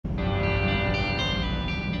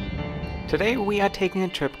Today we are taking a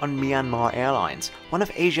trip on Myanmar Airlines, one of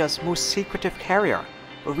Asia's most secretive carrier,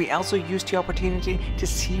 but we also used the opportunity to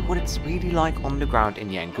see what it's really like on the ground in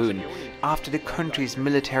Yangon after the country's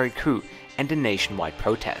military coup and the nationwide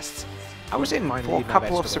protests. I was in for a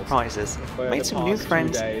couple of surprises, made some new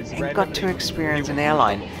friends and got to experience an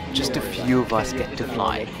airline just a few of us get to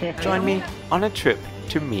fly. Join me on a trip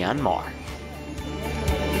to Myanmar.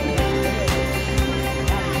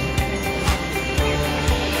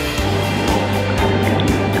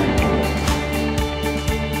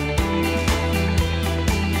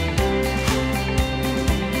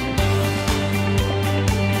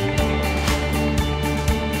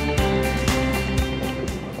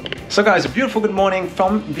 So guys, a beautiful good morning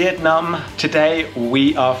from Vietnam. Today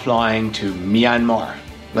we are flying to Myanmar.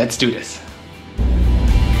 Let's do this.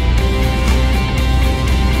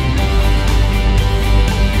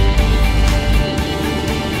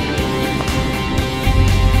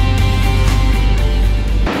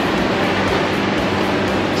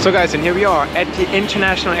 So guys, and here we are at the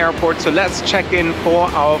international airport. So let's check in for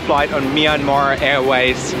our flight on Myanmar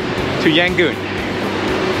Airways to Yangon.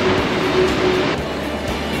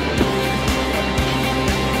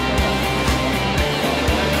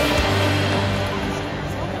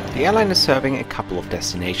 The airline is serving a couple of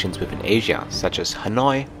destinations within Asia, such as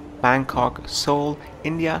Hanoi, Bangkok, Seoul,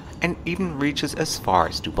 India, and even reaches as far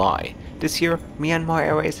as Dubai. This year, Myanmar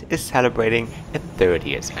Airways is celebrating a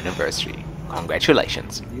 30th anniversary.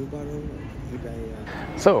 Congratulations!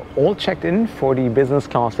 So, all checked in for the business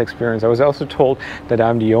class experience. I was also told that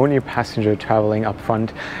I'm the only passenger traveling up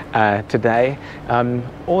front today.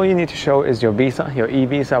 All you need to show is your visa, your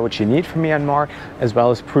e-visa, which you need from Myanmar, as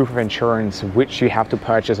well as proof of insurance, which you have to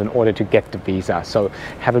purchase in order to get the visa. So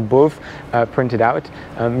have it both printed out.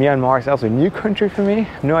 Myanmar is also a new country for me.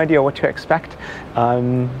 No idea what to expect,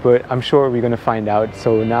 but I'm sure we're going to find out.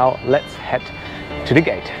 So now let's head to the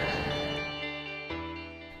gate.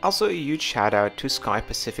 Also a huge shout out to Sky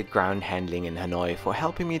Pacific Ground Handling in Hanoi for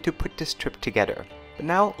helping me to put this trip together. But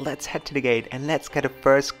now let's head to the gate and let's get a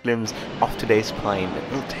first glimpse of today's plane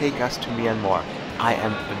that will take us to Myanmar. I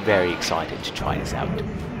am very excited to try this out.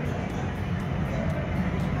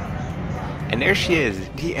 And there she is,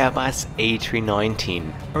 the Airbus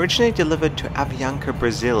A319. Originally delivered to Aviation,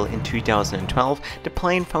 Brazil in 2012, the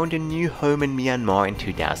plane found a new home in Myanmar in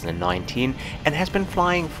 2019 and has been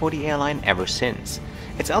flying for the airline ever since.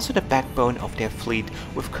 It's also the backbone of their fleet,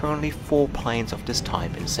 with currently 4 planes of this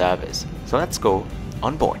type in service. So let's go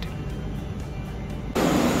on board.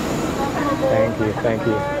 Thank you, thank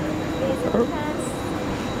you.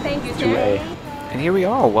 Thank you, sir. And here we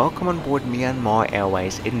are, welcome on board Myanmar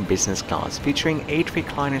Airways in business class, featuring 8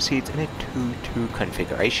 recliner seats in a 2-2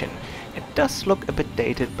 configuration. It does look a bit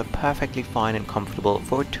dated, but perfectly fine and comfortable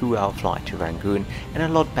for a 2-hour flight to Rangon, and a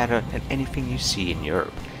lot better than anything you see in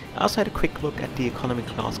Europe. I also had a quick look at the economy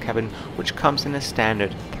class cabin, which comes in a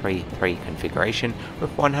standard 3-3 configuration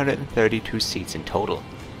with 132 seats in total.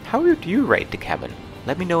 How would you rate the cabin?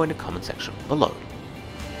 Let me know in the comment section below.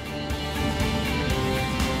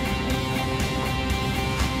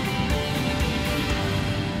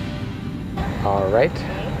 Alright,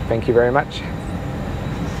 thank you very much.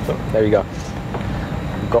 So there you go.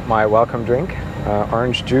 Got my welcome drink,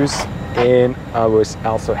 orange juice, and I was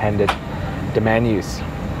also handed the menus.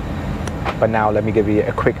 But now let me give you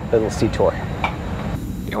a quick little seat tour.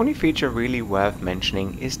 The only feature really worth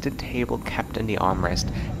mentioning is the table capped in the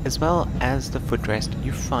armrest, as well as the footrest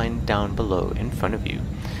you find down below in front of you.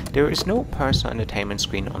 There is no personal entertainment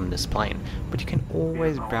screen on this plane, but you can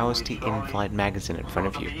always browse the in-flight magazine in front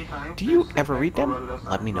of you. Do you ever read them?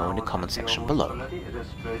 Let me know in the comment section below.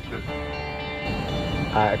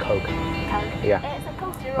 A Coke. Yeah.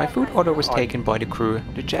 My food order was taken by the crew,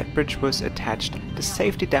 the jet bridge was attached, the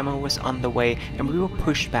safety demo was underway, and we were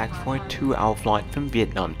pushed back for a 2-hour flight from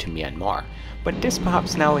Vietnam to Myanmar. But this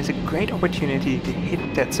perhaps now is a great opportunity to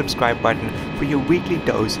hit that subscribe button for your weekly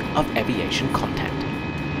dose of aviation content.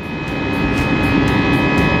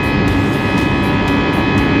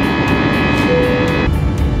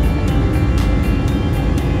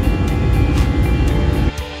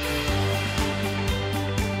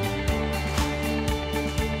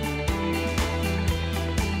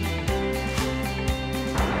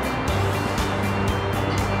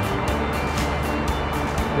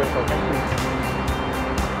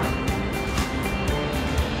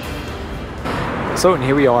 So and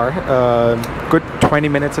here we are, good 20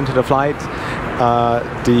 minutes into the flight.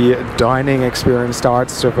 The dining experience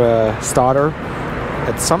starts with a starter.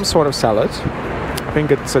 It's some sort of salad. I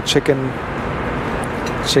think it's a chicken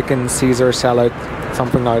Caesar salad,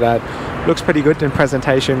 something like that. Looks pretty good in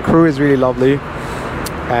presentation. Crew is really lovely.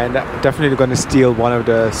 and definitely going to steal one of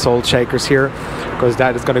the salt shakers here, because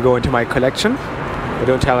that is going to go into my collection. But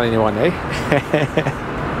don't tell anyone, eh?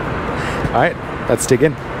 Alright, let's dig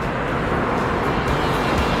in.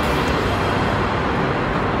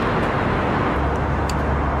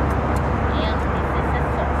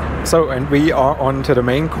 So, and we are on to the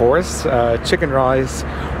main course, chicken rice,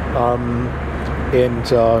 and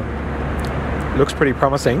looks pretty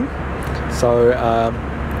promising. So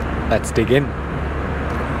let's dig in.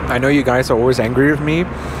 I know you guys are always angry with me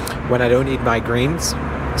when I don't eat my greens,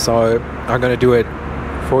 so I'm gonna do it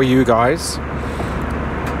for you guys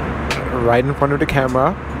right in front of the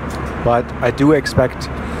camera, but I do expect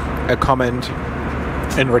a comment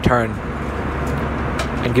in return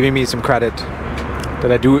and giving me some credit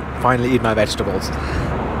that I do finally eat my vegetables.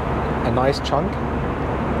 A nice chunk.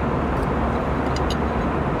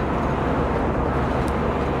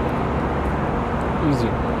 Easy.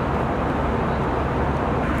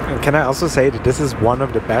 And can I also say that this is one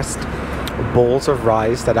of the best bowls of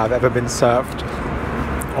rice that I've ever been served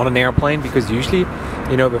on an airplane, because usually,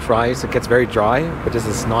 you know, with rice it gets very dry, but this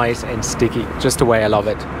is nice and sticky, just the way I love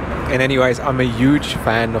it. And anyways, I'm a huge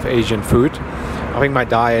fan of Asian food. I think my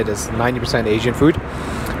diet is 90% Asian food,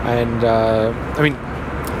 and I mean,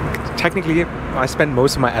 technically I spent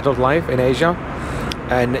most of my adult life in Asia,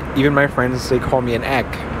 and even my friends, they call me an egg.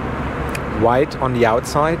 White on the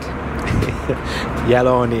outside,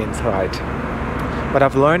 yellow on the inside. But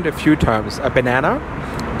I've learned a few terms. A banana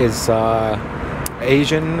is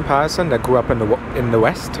Asian person that grew up in the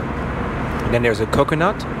West. And then there's a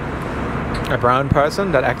coconut, a brown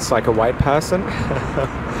person that acts like a white person.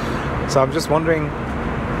 So I'm just wondering,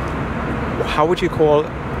 how would you call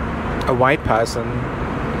a white person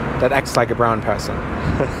that acts like a brown person?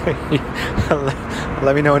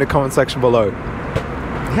 Let me know in the comment section below.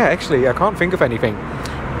 Yeah, actually, I can't think of anything.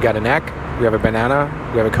 We got an egg, we have a banana,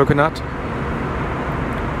 we have a coconut.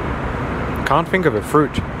 Can't think of a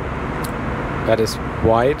fruit that is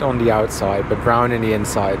white on the outside but brown in the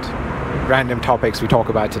inside. Random topics we talk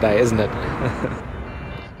about today, isn't it?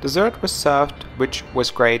 Dessert was served, which was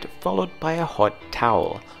great, followed by a hot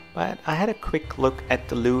towel. But I had a quick look at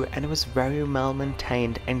the loo and it was very well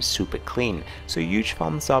maintained and super clean, so huge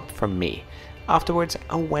thumbs up from me. Afterwards,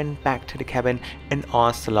 I went back to the cabin and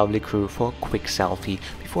asked the lovely crew for a quick selfie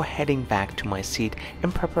before heading back to my seat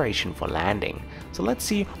in preparation for landing. So let's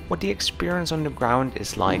see what the experience on the ground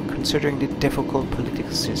is like, considering the difficult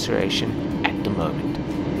political situation at the moment.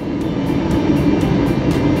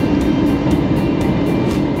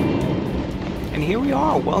 And here we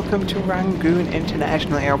are, welcome to Rangon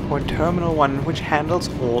International Airport Terminal 1, which handles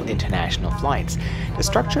all international flights. The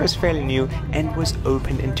structure is fairly new and was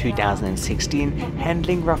opened in 2016,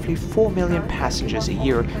 handling roughly 4 million passengers a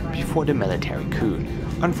year before the military coup.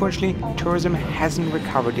 Unfortunately, tourism hasn't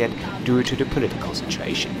recovered yet due to the political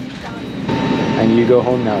situation. And you go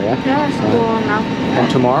home now, yeah? Yes, go home now. And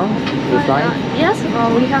tomorrow, you're flying? Yes,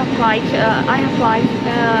 we have flight. I have flight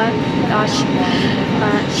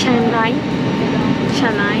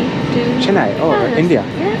Chennai, oh, yes. India.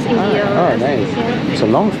 Yes, India. Oh, nice. Yes. It's a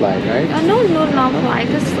long flight, right? No, long flight.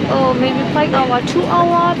 It's maybe flight hour, 2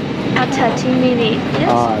 hours, 30 minutes. Yes.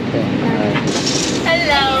 Ah, okay. Right.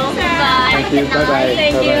 Hello. Bye. Thank you. Bye bye.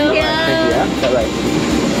 Thank you. Thank you. Yeah. Bye bye.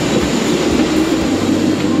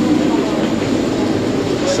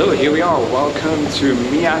 So here we are. Welcome to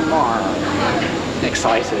Myanmar.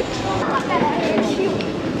 Excited.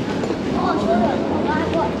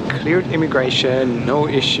 Cleared immigration, no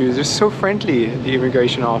issues. They're so friendly, the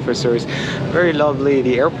immigration officers. Very lovely.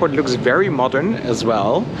 The airport looks very modern as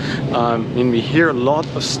well. And we hear a lot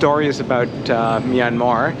of stories about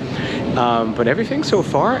Myanmar, but everything so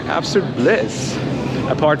far, absolute bliss.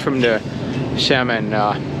 Apart from the shaman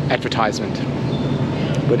advertisement.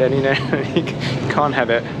 But then, you know, you can't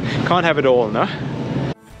have it all, no?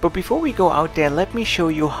 But before we go out there, let me show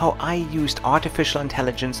you how I used artificial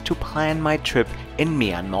intelligence to plan my trip in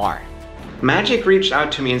Myanmar. Magic reached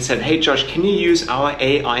out to me and said, hey Josh, can you use our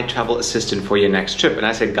AI travel assistant for your next trip? And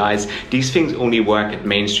I said, guys, these things only work at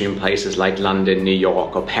mainstream places like London, New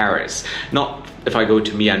York or Paris. Not if I go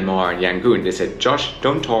to Myanmar and Yangon. They said, Josh,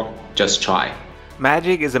 don't talk, just try.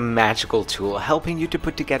 Magic is a magical tool helping you to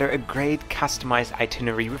put together a great customized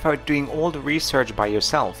itinerary without doing all the research by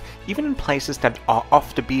yourself, even in places that are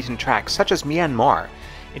off the beaten track, such as Myanmar.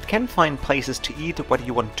 It can find places to eat, whether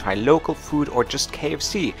you want to try local food or just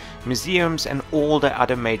KFC, museums and all the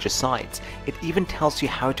other major sites. It even tells you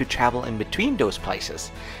how to travel in between those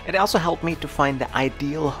places. It also helped me to find the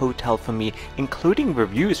ideal hotel for me, including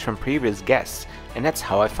reviews from previous guests, and that's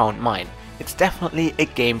how I found mine. It's definitely a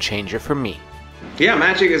game changer for me. Yeah,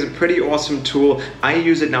 Magic is a pretty awesome tool. I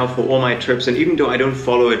use it now for all my trips, and even though I don't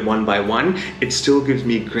follow it one by one, it still gives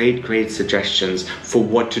me great suggestions for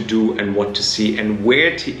what to do and what to see and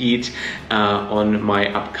where to eat on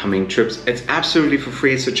my upcoming trips. It's absolutely for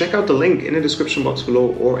free, so check out the link in the description box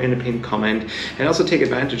below or in a pinned comment, and also take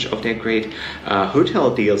advantage of their great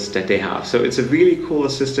hotel deals that they have. So it's a really cool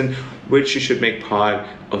assistant which you should make part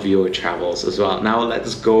of your travels as well. Now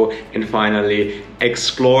let's go and finally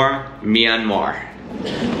explore Myanmar.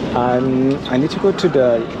 I need to go to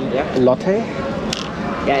the Lotte.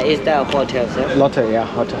 Yeah, it's the hotel, sir. Lotte, yeah,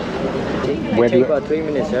 hotel. Where do you go? 3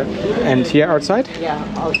 minutes, sir. And here outside? Yeah,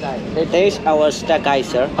 outside. There is our guy,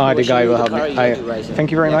 sir. Ah, the guy will help me.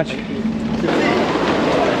 Thank you very much.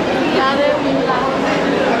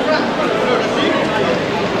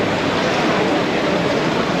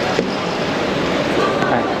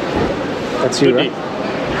 That's you, right?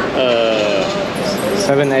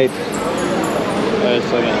 7-8.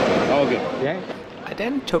 7. Okay. Yeah. I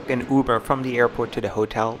then took an Uber from the airport to the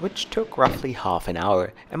hotel, which took roughly half an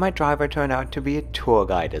hour, and my driver turned out to be a tour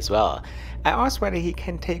guide as well. I asked whether he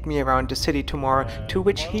can take me around the city tomorrow, to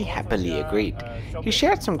which he happily agreed. He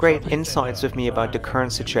shared some great insights with me about the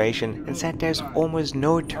current situation and said there's almost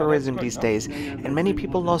no tourism these days and many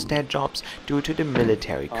people lost their jobs due to the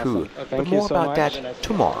military coup. But more about that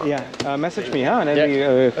tomorrow. Yeah, message me, huh? And then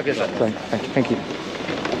okay, sir. Thank you.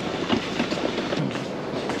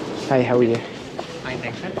 Hi, how are you? Fine,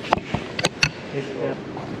 thanks, sir.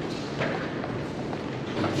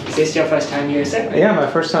 Is this your first time here, sir? Yeah, my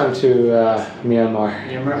first time to Myanmar.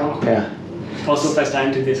 Myanmar? Yeah. Also first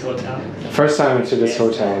time to this hotel? First time to this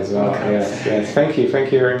hotel as well. Okay. Yes. Thank you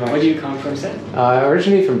very much. Where do you come from, sir?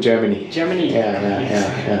 Originally from Germany. Germany? Yeah.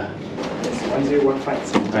 Yes, 1015,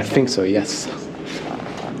 sir. I think so, yes.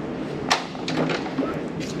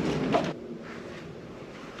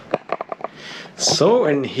 So,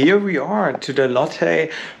 and here we are to the Lotte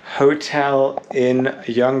Hotel in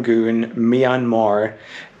Yangon, Myanmar.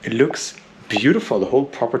 It looks beautiful. The whole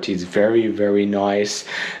property is very nice.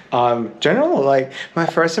 General, like, my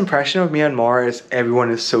first impression of Myanmar is everyone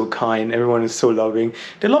is so kind, everyone is so loving.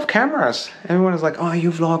 They love cameras. Everyone is like, oh, you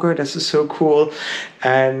vlogger, this is so cool.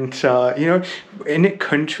 And you know, in a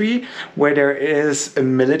country where there is a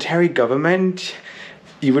military government,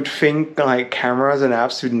 you would think like cameras and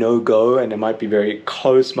absolute no-go, and they might be very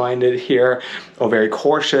close-minded here or very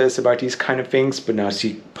cautious about these kind of things, but now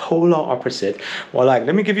see polar opposite. Well, like,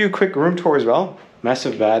 let me give you a quick room tour as well.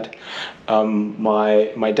 Massive bed,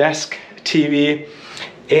 my desk, TV,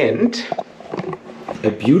 and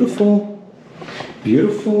a beautiful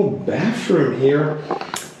bathroom here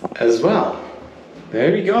as well.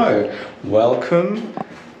 There we go. Welcome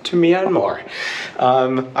to Myanmar.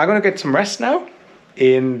 I'm gonna get some rest now.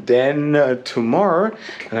 And then tomorrow,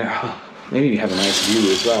 maybe we have a nice view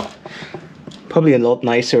as well. Probably a lot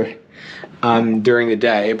nicer during the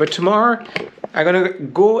day. But tomorrow, I'm gonna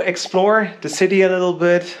go explore the city a little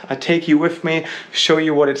bit. I'll take you with me, show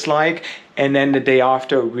you what it's like. And then the day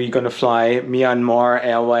after, we're gonna fly Myanmar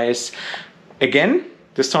Airways again.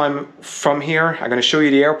 This time from here, I'm gonna show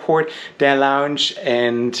you the airport, their lounge,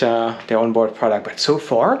 and their onboard product. But so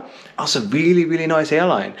far, also really nice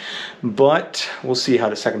airline. But we'll see how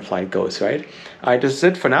the second flight goes, right? All right, this is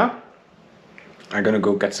it for now. I'm gonna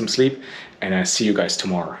go get some sleep, and I'll see you guys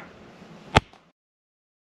tomorrow.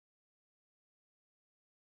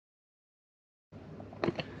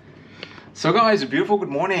 So guys, a beautiful good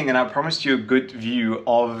morning, and I promised you a good view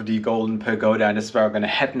of the Golden Pagoda. This is where I'm gonna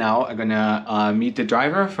head now. I'm gonna meet the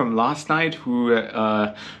driver from last night who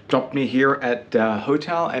dropped me here at the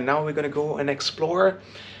hotel, and now we're gonna go and explore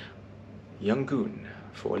Yangon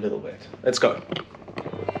for a little bit. Let's go.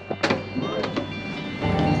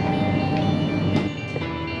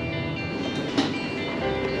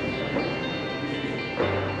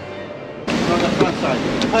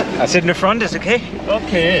 I sit in the front, is okay?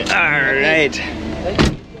 Okay. Alright.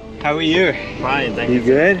 How are you? Fine, thank you. You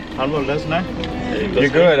good? How about last night? You're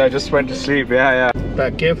good, I just went to sleep, yeah.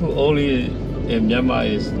 But careful, only in Myanmar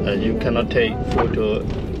is you cannot take photo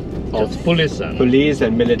of police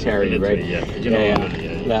and military, right? Yeah.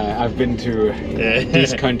 Yeah, I've been to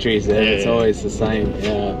these countries and it's always the same.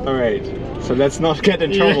 Yeah. Alright, so let's not get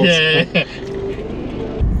in trouble.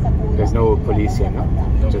 There's no police here, no?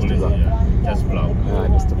 Just police, a block. Just block.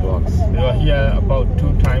 Just the blocks. We are here about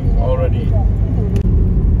 2 times already.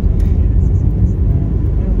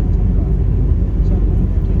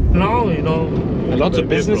 Now, you know, lots of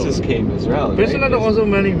businesses came as well. Business right? also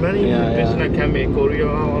many business came in Korea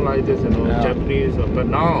or like this, you know, Japanese. But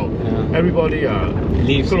now everybody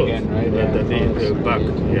leaves closed. again, right? They back.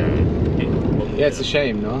 Yeah, it's a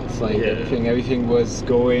shame, no? It's like Yeah. everything was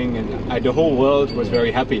going, and the whole world was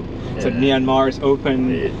very happy. So Yeah. Myanmar is open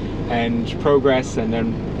Yeah. and progress, and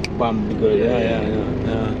then bam, good. Yeah.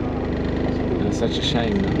 Such a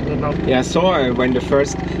shame. No? Yeah, I saw when the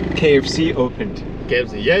first KFC opened.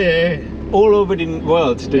 KFC, yeah. All over the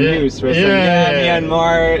world, the Yeah. news was Yeah. saying,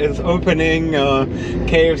 Myanmar is opening,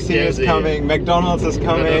 KFC is KFC. coming, McDonald's is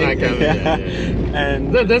coming. Yeah.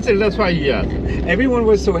 And That's it. That's why, yeah. everyone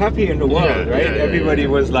was so happy in the world, Yeah, right? yeah, Everybody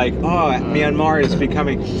yeah. was like, oh, Myanmar is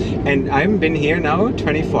becoming. And I've been here now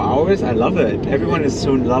 24 hours. I love it. Everyone is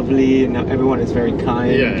so lovely. And everyone is very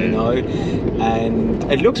kind, Yeah. you know. And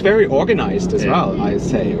it looks very organized as Yeah. well, I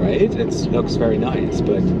say, right? It looks very nice.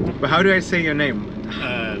 But how do I say your name?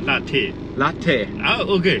 Latte. Latte.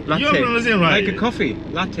 Okay. Latte. You're pronouncing right. Like a coffee.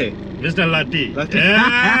 Latte. Mr. Latte. Latte.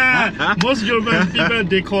 Yeah. Most European people,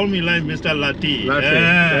 they call me like Mr. Latte. Latte.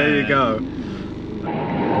 Yeah. There you go.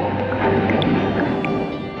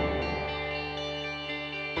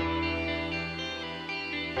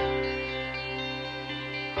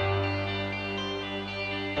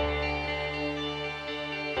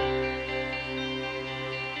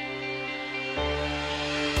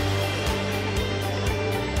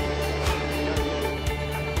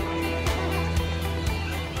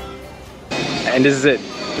 And this is it,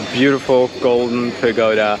 the beautiful golden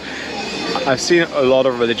pagoda. I've seen a lot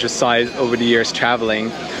of religious sites over the years traveling,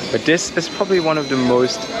 but this is probably one of the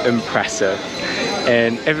most impressive.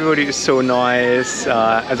 And everybody is so nice.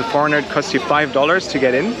 As a foreigner, it costs you $5 to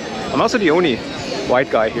get in. I'm also the only white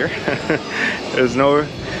guy here. There's no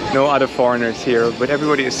other foreigners here, but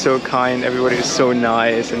everybody is so kind, everybody is so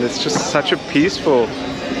nice, and it's just such a peaceful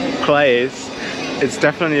place. It's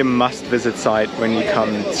definitely a must-visit site when you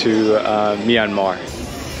come to Myanmar.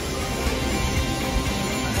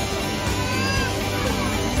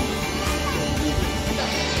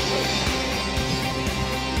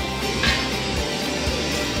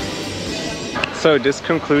 So this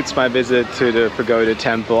concludes my visit to the Pagoda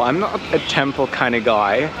Temple. I'm not a temple kind of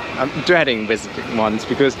guy. I'm dreading visiting ones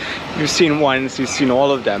because you've seen once, you've seen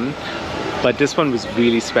all of them. But this one was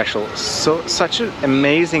really special. Such an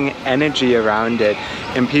amazing energy around it,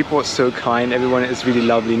 and people are so kind. Everyone is really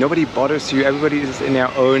lovely. Nobody bothers you. Everybody is in their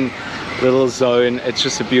own little zone. It's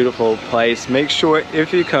just a beautiful place. Make sure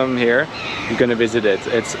if you come here, you're gonna visit it.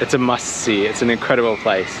 It's a must-see. It's an incredible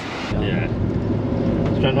place. Yeah.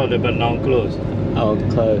 Stranded, but now closed. Oh,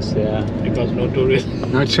 close, yeah. Because no tourists.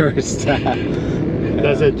 No tourists.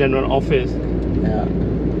 That's a general office. Yeah.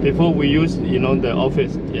 Before we used, the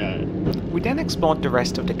office. Yeah. We then explored the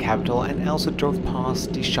rest of the capital and also drove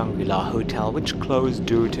past the Shangri-La Hotel, which closed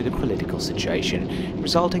due to the political situation,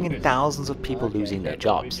 resulting in thousands of people losing their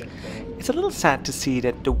jobs. It's a little sad to see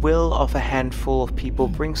that the will of a handful of people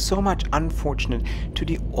brings so much unfortunate to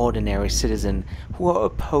the ordinary citizen who are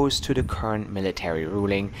opposed to the current military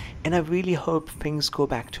ruling, and I really hope things go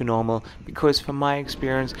back to normal, because from my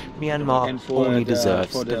experience, Myanmar only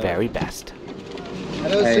deserves the very best.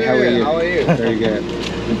 Hello, Hey, sir. how are you? How are you? Very good.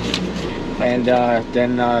 And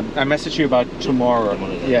then I message you about tomorrow.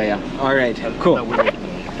 Yeah. All right. Cool.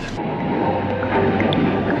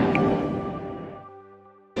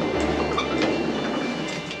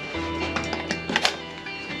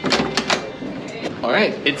 All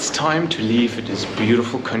right. It's time to leave this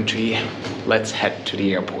beautiful country. Let's head to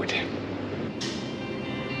the airport.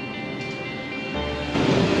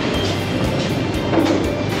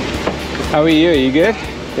 How are you? You good?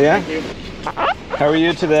 Yeah? How are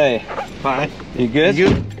you today? Fine. You good?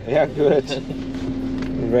 You? Yeah, good.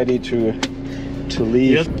 Ready to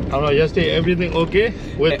leave. Yes. Yesterday everything okay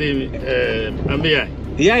with the MBI?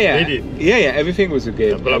 Yeah. Ready? Yeah, everything was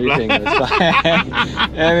okay. Blah, blah. Everything was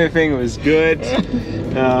fine. Everything was good.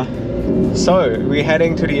 So we're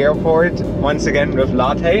heading to the airport once again with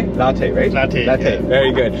Latte, right? Latte, Latte. yeah.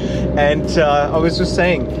 Very good. And I was just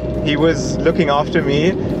saying, he was looking after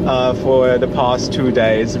me for the past 2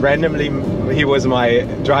 days. Randomly, he was my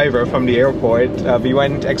driver from the airport. We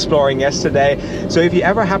went exploring yesterday. So if you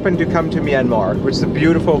ever happen to come to Myanmar, which is a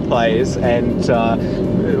beautiful place and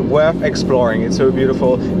worth exploring, it's so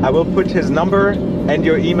beautiful, I will put his number and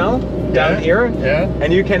your email down here. Yeah.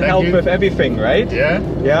 And you can Thank help you. with everything, right? Yeah.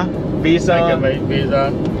 Yeah? I Visa, can make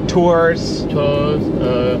visa, tours,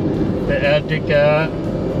 the air ticket,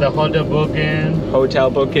 the hotel booking, hotel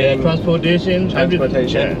booking, transportation,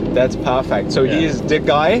 transportation. everything. That's perfect. So Yeah. he is the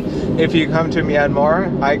guy. If you come to Myanmar,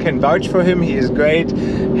 I can vouch for him. He is great,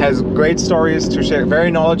 has great stories to share, very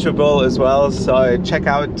knowledgeable as well. So check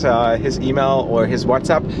out his email or his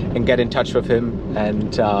WhatsApp and get in touch with him.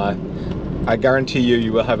 And I guarantee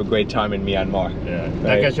you will have a great time in Myanmar. Yeah.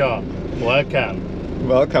 Right. Welcome.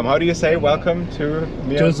 Welcome. How do you say welcome to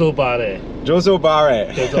Myanmar? Jozobare.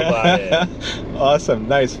 Jozobare. Jozobare. Awesome.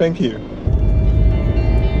 Nice. Thank you.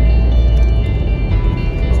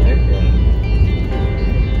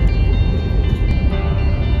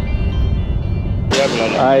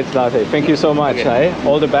 Alright, Latte. Thank you so much. Okay.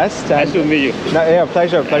 All the best. Nice to meet you. No, yeah,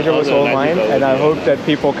 pleasure. Pleasure was all nice mine. people And I with you. hope that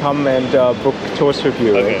people come and book tours with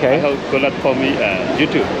you. Okay. I hope good luck for me. You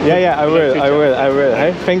too. Yeah, I will. I will. I will.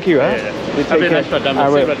 Hey, thank you. Huh? Yeah. You Have a take nice care. time. I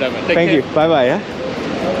will. Take Thank care. you. Bye bye. Yeah.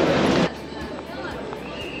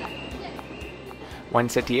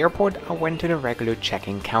 Once at the airport, I went to the regular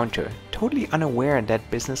check-in counter, totally unaware that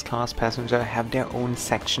business class passengers have their own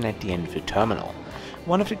section at the end of the terminal.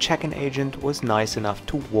 One of the check-in agents was nice enough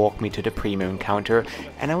to walk me to the premium counter,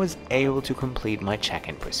 and I was able to complete my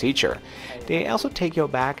check-in procedure. They also take your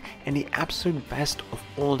bag, and the absolute best of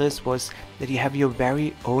all this was that you have your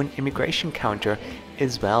very own immigration counter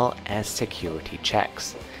as well as security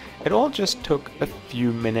checks. It all just took a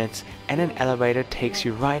few minutes, and an elevator takes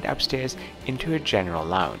you right upstairs into a general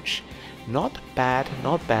lounge. Not bad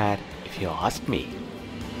if you ask me.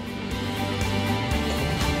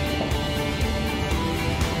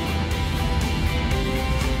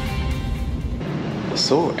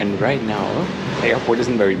 So, and right now, the airport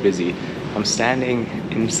isn't very busy. I'm standing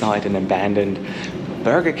inside an abandoned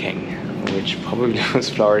Burger King, which probably was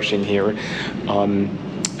flourishing here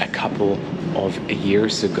a couple of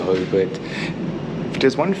years ago. But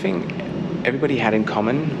there's one thing everybody had in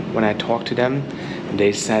common when I talked to them.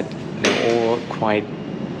 They said they're all quite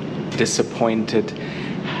disappointed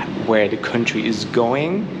where the country is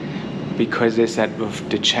going, because they said with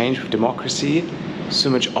the change of democracy, so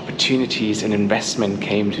much opportunities and investment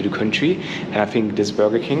came to the country. And I think this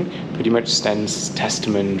Burger King pretty much stands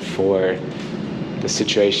testament for the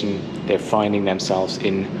situation they're finding themselves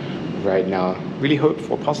in right now. Really hope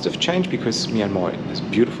for positive change, because Myanmar is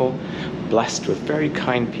beautiful, blessed with very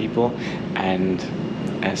kind people, and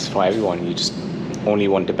as for everyone, you just only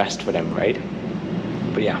want the best for them, right?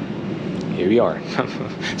 But yeah, here we are.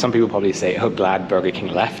 Some people probably say, oh, glad Burger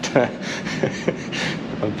King left.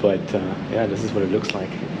 But yeah, this is what it looks like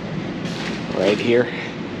right here.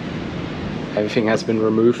 Everything has been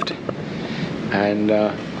removed, and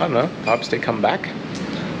I don't know, perhaps they come back.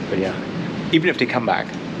 But yeah, even if they come back,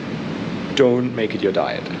 don't make it your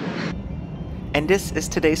diet. And this is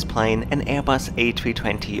today's plane, an Airbus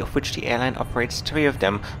A320, of which the airline operates 3 of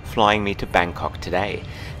them, flying me to Bangkok today.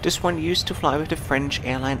 This one used to fly with the French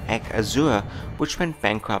airline Air, which went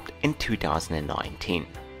bankrupt in 2019.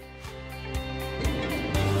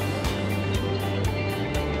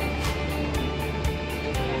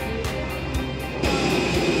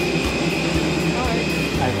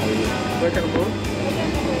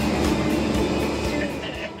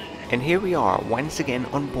 And here we are once again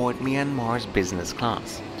on board Myanmar's business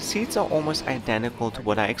class. The seats are almost identical to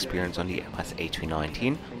what I experienced on the Airbus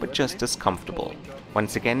A319, but just as comfortable.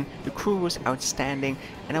 Once again, the crew was outstanding,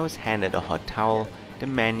 and I was handed a hot towel, the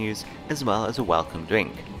menus, as well as a welcome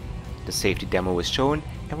drink. The safety demo was shown,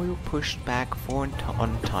 and we were pushed back for an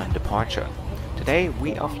on-time departure. Today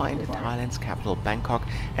we are flying to Thailand's capital Bangkok,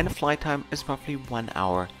 and the flight time is roughly 1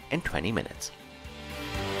 hour and 20 minutes.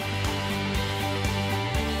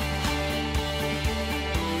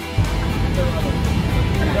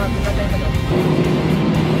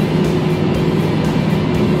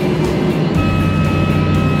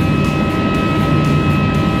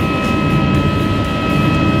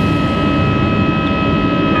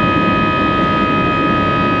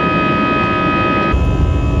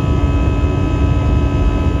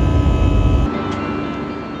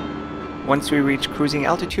 Once we reached cruising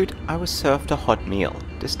altitude, I was served a hot meal.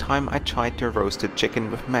 This time I tried the roasted chicken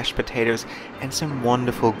with mashed potatoes and some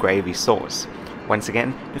wonderful gravy sauce. Once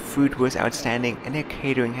again, the food was outstanding, and their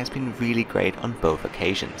catering has been really great on both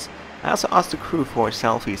occasions. I also asked the crew for a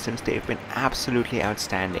selfie, since they've been absolutely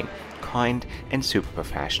outstanding, kind and super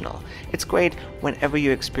professional. It's great whenever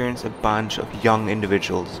you experience a bunch of young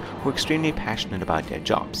individuals who are extremely passionate about their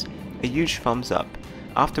jobs. A huge thumbs up.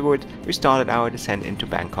 Afterward, we started our descent into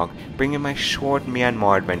Bangkok, bringing my short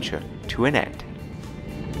Myanmar adventure to an end.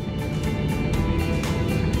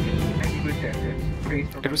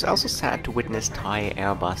 It was also sad to witness Thai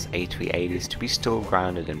Airbus A380s to be still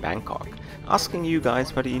grounded in Bangkok. Asking you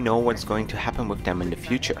guys whether you know what's going to happen with them in the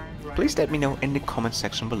future. Please let me know in the comment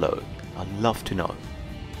section below. I'd love to know.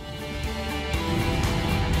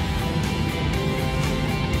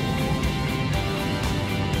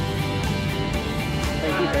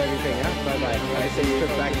 Thank you for everything, huh? Bye-bye. I say you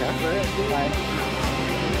come back, huh? Bye.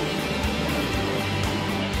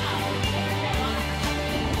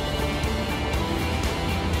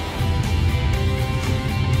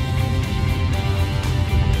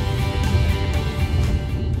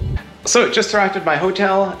 So just arrived at my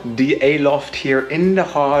hotel, the A Loft here in the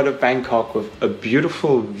heart of Bangkok with a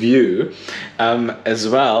beautiful view as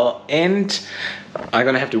well. And I'm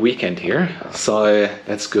gonna have the weekend here, so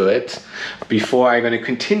that's good. Before I'm gonna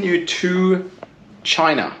continue to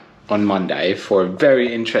China on Monday for a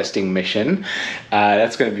very interesting mission.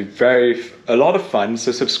 That's going to be a lot of fun,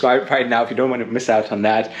 so subscribe right now if you don't want to miss out on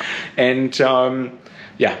that. And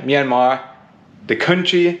yeah, Myanmar, the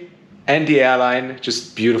country and the airline,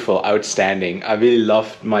 just beautiful, outstanding. I really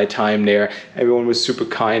loved my time there. Everyone was super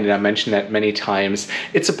kind, and I mentioned that many times.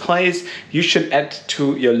 It's a place you should add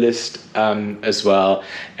to your list as well.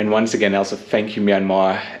 And once again, also thank you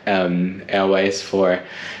Myanmar Airways for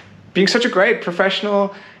being such a great,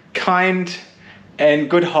 professional, kind and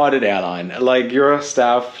good-hearted airline. Like your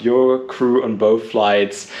staff, your crew on both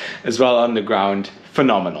flights, as well on the ground,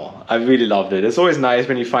 phenomenal. I really loved it. It's always nice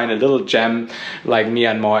when you find a little gem like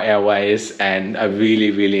Myanmar Airways, and I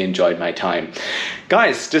really enjoyed my time.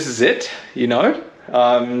 Guys, this is it, you know.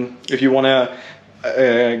 If you want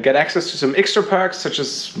to get access to some extra perks, such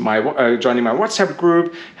as joining my WhatsApp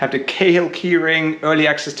group, have the Cahill keyring, early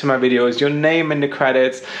access to my videos, your name in the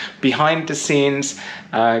credits, behind the scenes,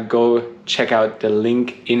 go check out the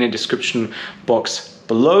link in the description box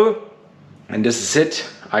below. And this is it.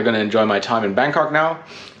 I'm gonna enjoy my time in Bangkok now,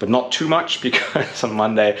 but not too much, because on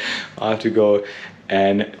Monday I have to go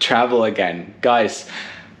and travel again. Guys,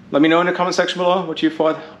 let me know in the comment section below what you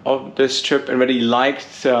thought of this trip and whether you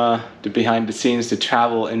liked the behind the scenes, the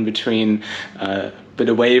travel in between, a bit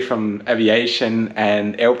away from aviation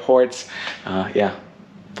and airports. Yeah,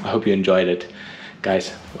 I hope you enjoyed it.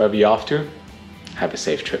 Guys, wherever you're off to, have a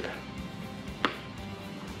safe trip.